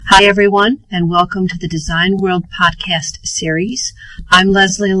Hi, everyone, and welcome to the Design World podcast series. I'm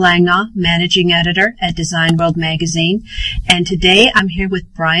Leslie Langnaw, Managing Editor at Design World Magazine, and today I'm here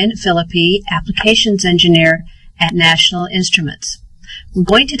with Brian Philippi, Applications Engineer at National Instruments. We're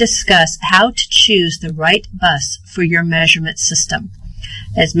going to discuss how to choose the right bus for your measurement system.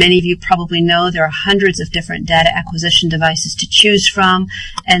 As many of you probably know, there are hundreds of different data acquisition devices to choose from,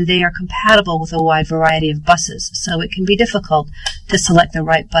 and they are compatible with a wide variety of buses, so it can be difficult to select the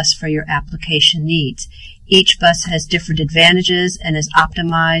right bus for your application needs. Each bus has different advantages and is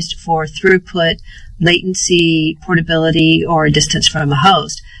optimized for throughput, latency, portability, or distance from a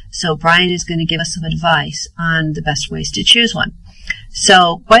host. So Brian is going to give us some advice on the best ways to choose one.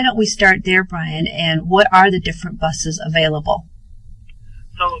 So why don't we start there, Brian, and what are the different buses available?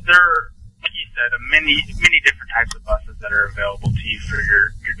 So there are, like you said, many different types of buses that are available to you for your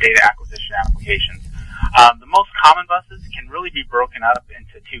data acquisition applications. The most common buses can really be broken up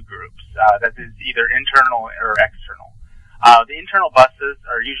into two groups. That is either internal or external. The internal buses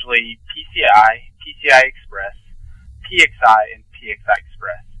are usually PCI, PCI Express, PXI, and PXI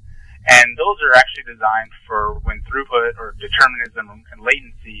Express. And those are actually designed for when throughput or determinism and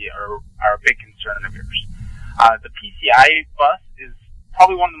latency are a big concern of yours. The PCI bus is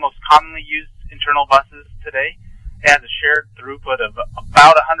probably one of the most commonly used internal buses today. It has a shared throughput of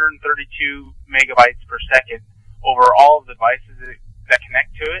about 132 megabytes per second over all of the devices that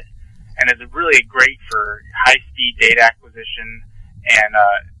connect to it, and is really great for high-speed data acquisition and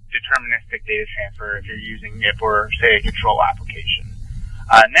deterministic data transfer if you're using it for, say, a control application.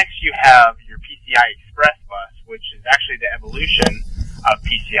 Next, you have your PCI Express bus, which is actually the evolution of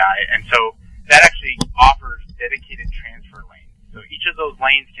PCI, and so that actually offers dedicated transfer lanes. So each of those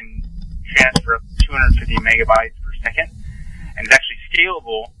lanes can transfer up to 250 megabytes per second, and it's actually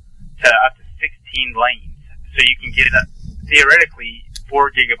scalable to up to 16 lanes. So you can get theoretically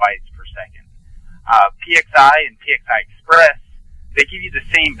 4 gigabytes per second. PXI and PXI Express, they give you the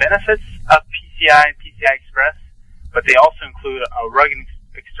same benefits of PCI and PCI Express, but they also include a rugged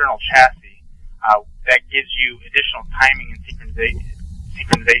external chassis that gives you additional timing and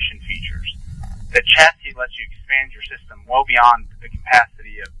synchronization features. The chassis lets you expand your system well beyond the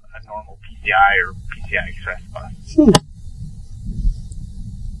capacity of a normal PCI or PCI Express bus.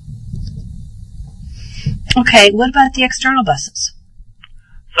 Okay, what about the external buses?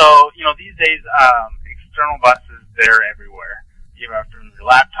 So, these days, external buses, they're everywhere. From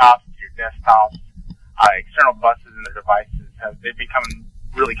your laptops to your desktops, external buses and their devices, they've become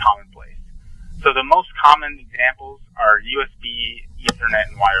really commonplace. So the most common examples are USB, Ethernet,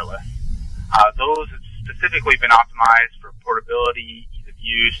 and wireless. Those have specifically been optimized for portability, ease of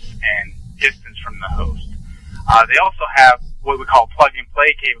use, and distance from the host. They also have what we call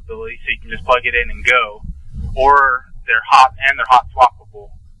plug-and-play capability, so you can just plug it in and go, or they're hot swappable,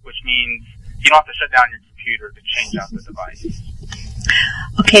 which means you don't have to shut down your computer to change out the device.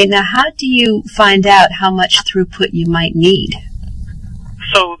 Okay, now how do you find out how much throughput you might need?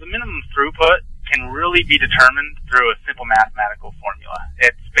 So the minimum throughput can really be determined through a simple mathematical formula.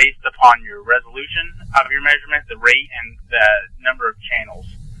 It's based upon your resolution of your measurement, the rate, and the number of channels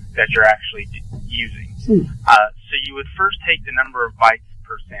that you're actually using. So you would first take the number of bytes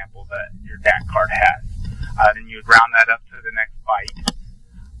per sample that your DAC card has. Then you would round that up to the next byte.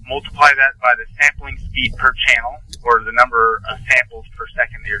 Multiply that by the sampling speed per channel, or the number of samples per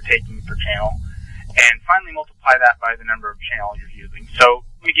second that you're taking per channel. And finally multiply that by the number of channels you're using. So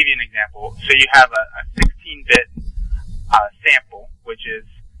let me give you an example. So you have a 16-bit sample, which is,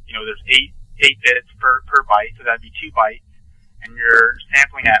 there's 8 bits per byte, so that'd be 2 bytes, and you're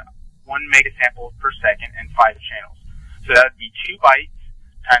sampling at 1 megasample per second and 5 channels. So that'd be 2 bytes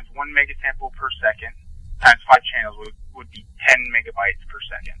times 1 megasample per second times 5 channels would be 10 megabytes per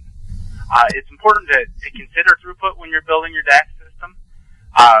second. It's important to consider throughput when you're building your DAC system,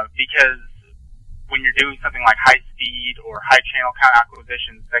 because when you're doing something like high speed or high channel count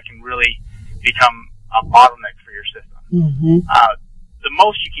acquisitions, that can really become a bottleneck for your system. Mm-hmm. The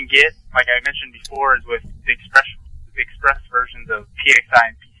most you can get, like I mentioned before, is with the express versions of PXI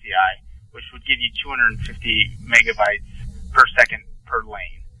and PCI, which would give you 250 megabytes per second per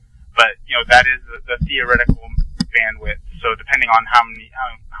lane. But, that is the theoretical bandwidth. So depending on how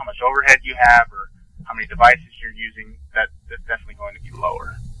much overhead you have or how many devices you're using, that's definitely going to be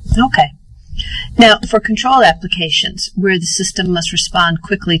lower. Okay. Now, for control applications, where the system must respond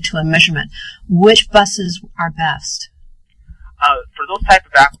quickly to a measurement, which buses are best? For those type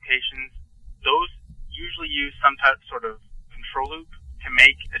of applications, those usually use some sort of control loop to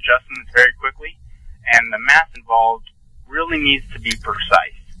make adjustments very quickly, and the math involved really needs to be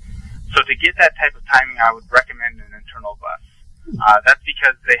precise. So to get that type of timing, I would recommend an internal bus. That's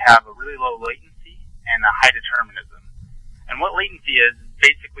because they have a really low latency and a high determinism. And what latency is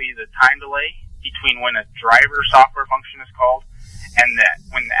basically the time delay between when a driver software function is called and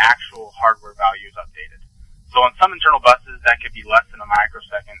when the actual hardware value is updated. So on some internal buses, that could be less than a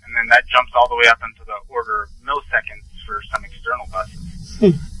microsecond, and then that jumps all the way up into the order of milliseconds for some external buses.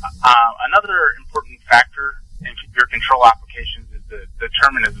 Another important factor in your control applications is the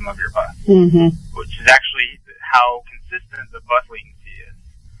determinism of your bus, which is actually how consistent the bus latency is.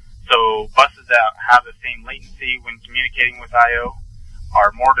 So buses that have the same latency when communicating with I/O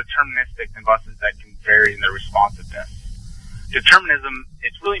are more deterministic than buses that can vary in their responsiveness. Determinism,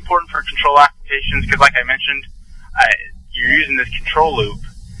 it's really important for control applications because, like I mentioned, you're using this control loop,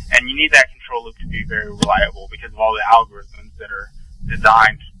 and you need that control loop to be very reliable because of all the algorithms that are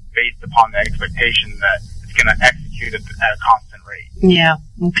designed based upon the expectation that it's going to execute at a constant rate. Yeah,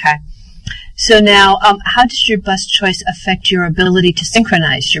 okay. So now, how does your bus choice affect your ability to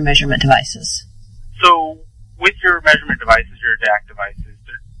synchronize your measurement devices? So with your measurement devices, your DAC devices,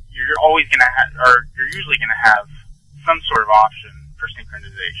 you're always going to have, or you're usually going to have some sort of option for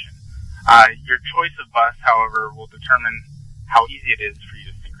synchronization. Your choice of bus, however, will determine how easy it is for you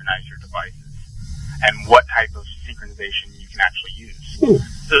to synchronize your devices and what type of synchronization you can actually use.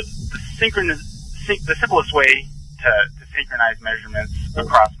 The simplest way to synchronize measurements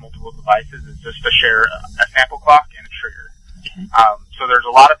across multiple devices is just to share a sample clock and a trigger. So there's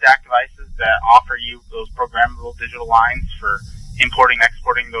a lot of DAC devices that offer you those programmable digital lines for importing,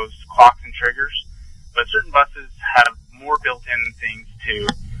 exporting those clocks and triggers. But certain buses have more built-in things to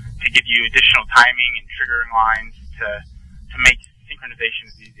give you additional timing and triggering lines to make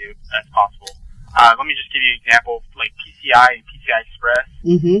synchronization as easy as possible. Let me just give you an example, like PCI and PCI Express.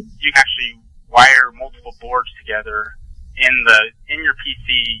 You can actually wire multiple boards together in your PC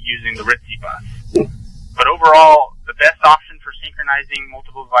using the RITC bus. But overall, the best option for synchronizing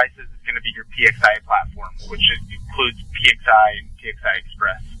multiple devices is going to be your PXI platform, which includes PXI and PXI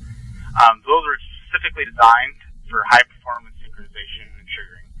Express. Those are specifically designed for high-performance synchronization and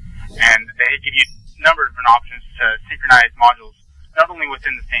triggering. And they give you a number of different options to synchronize modules, not only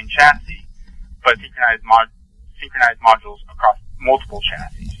within the same chassis, but synchronize modules across multiple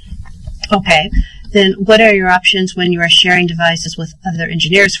chassis. Okay. Then what are your options when you are sharing devices with other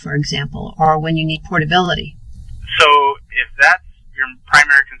engineers, for example, or when you need portability? So if that's your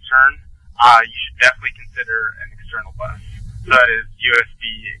primary concern, you should definitely consider an external bus. So that is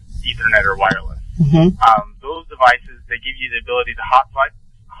USB, Ethernet, or wireless. Those devices, they give you the ability to hot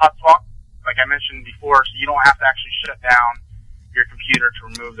swap, like I mentioned before, so you don't have to actually shut down your computer to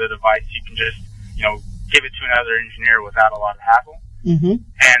remove the device. You can just, give it to another engineer without a lot of hassle.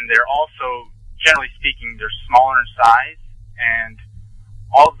 And they're also, generally speaking, they're smaller in size, and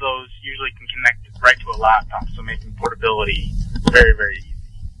all of those usually can connect right to a laptop, so making portability very, very easy.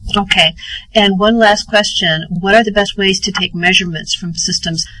 Okay. And one last question. What are the best ways to take measurements from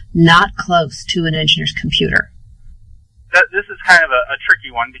systems not close to an engineer's computer? This is kind of a tricky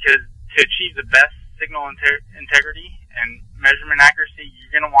one because to achieve the best signal integrity and measurement accuracy,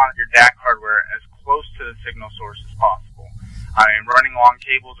 you're going to want your DAC hardware as close to the signal source as possible. Running long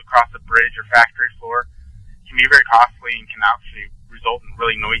cables across a bridge or factory floor can be very costly and can actually result in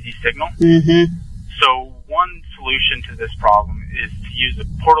really noisy signal. So one solution to this problem is to use a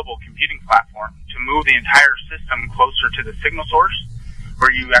portable computing platform to move the entire system closer to the signal source,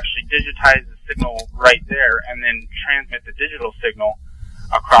 where you actually digitize the signal right there and then transmit the digital signal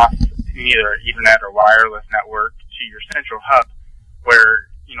across either Ethernet or wireless network to your central hub,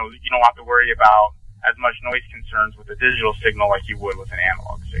 where you don't have to worry about as much noise concerns with a digital signal like you would with an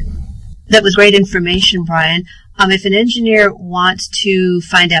analog signal. That was great information, Brian. If an engineer wants to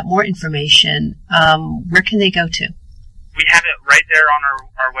find out more information, where can they go to? We have it right there on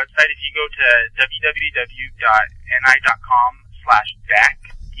our website. If you go to www.ni.com/DAQ,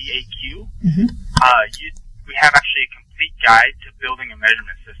 D-A-Q, we have actually a complete guide to building a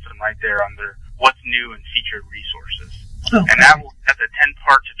measurement system right there under what's new and featured resources. Okay. And that's a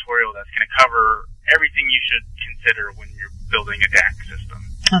 10-part tutorial that's going to cover everything you should consider when you're building a DAQ system.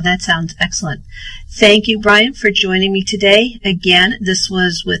 Oh, that sounds excellent. Thank you, Brian, for joining me today. Again, this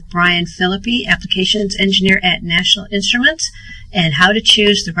was with Brian Philippi, Applications Engineer at National Instruments, and how to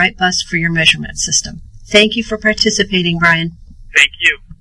choose the right bus for your measurement system. Thank you for participating, Brian. Thank you.